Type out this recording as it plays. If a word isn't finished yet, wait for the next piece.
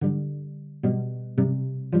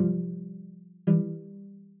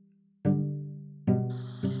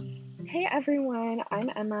everyone, I'm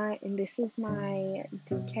Emma, and this is my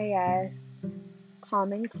DKS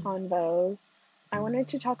Common Convos. I wanted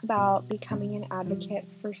to talk about becoming an advocate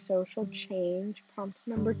for social change, prompt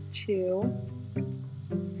number 2,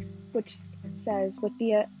 which says, with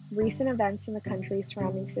the recent events in the country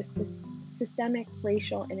surrounding systemic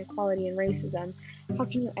racial inequality and racism, how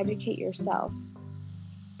can you educate yourself?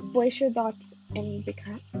 Voice your thoughts and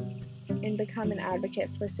become an advocate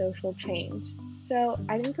for social change. So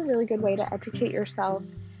I think a really good way to educate yourself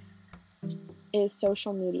is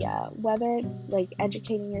social media. Whether it's like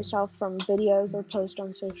educating yourself from videos or posts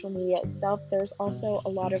on social media itself, there's also a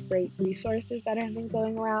lot of great resources that have been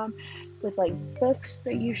going around with like books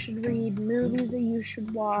that you should read, movies that you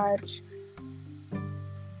should watch,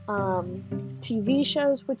 TV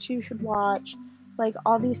shows which you should watch, like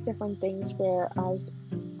all these different things where as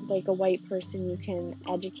like a white person you can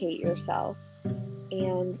educate yourself.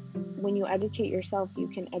 And when you educate yourself, you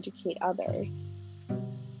can educate others.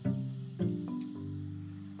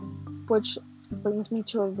 Which brings me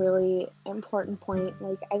to a really important point.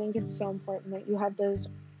 Like, I think it's so important that you have those,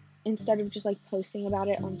 instead of just like posting about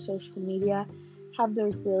it on social media, have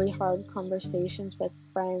those really hard conversations with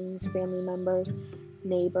friends, family members,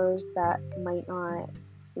 neighbors that might not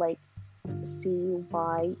like see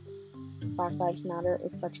why Black Lives Matter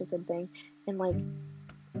is such a good thing. And like,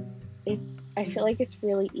 I feel like it's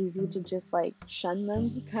really easy to just like shun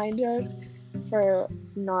them kind of for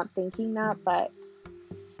not thinking that, but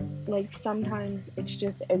like sometimes it's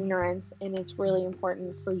just ignorance, and it's really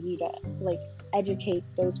important for you to like educate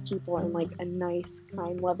those people in like a nice,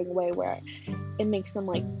 kind, loving way where it makes them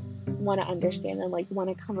like want to understand and like want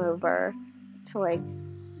to come over to like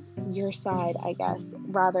your side, I guess,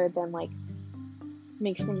 rather than like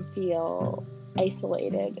makes them feel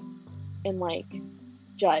isolated and like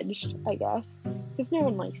judged, I guess, because no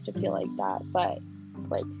one likes to feel like that. But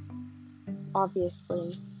like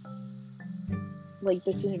obviously like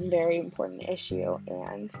this is a very important issue,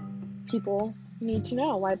 and people need to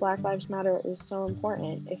know why Black Lives Matter is so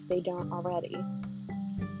important if they don't already.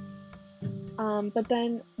 But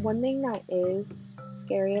then one thing that is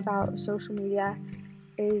scary about social media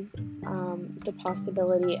is the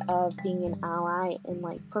possibility of being an ally in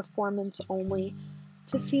like performance only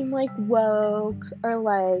to seem like woke or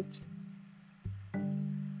like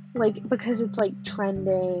because it's like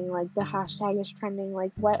trending, like the hashtag is trending,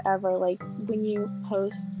 like whatever. Like when you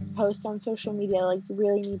post on social media, like you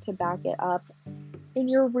really need to back it up in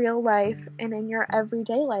your real life and in your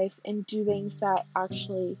everyday life and do things that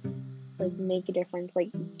actually like make a difference.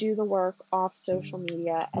 Like do the work off social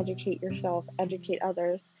media, educate yourself, educate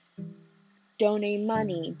others, donate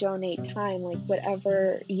money, donate time, like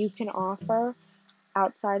whatever you can offer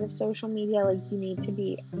outside of social media, like you need to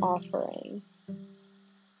be offering.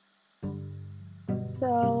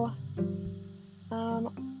 So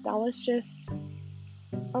that was just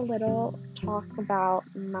a little talk about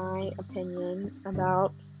my opinion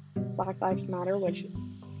about Black Lives Matter, which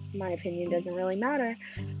my opinion doesn't really matter.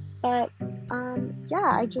 But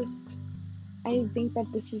yeah, I think that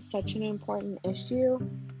this is such an important issue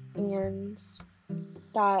and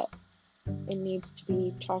that it needs to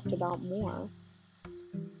be talked about more.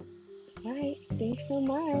 Alright, thanks so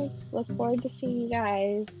much. Look forward to seeing you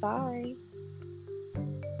guys. Bye.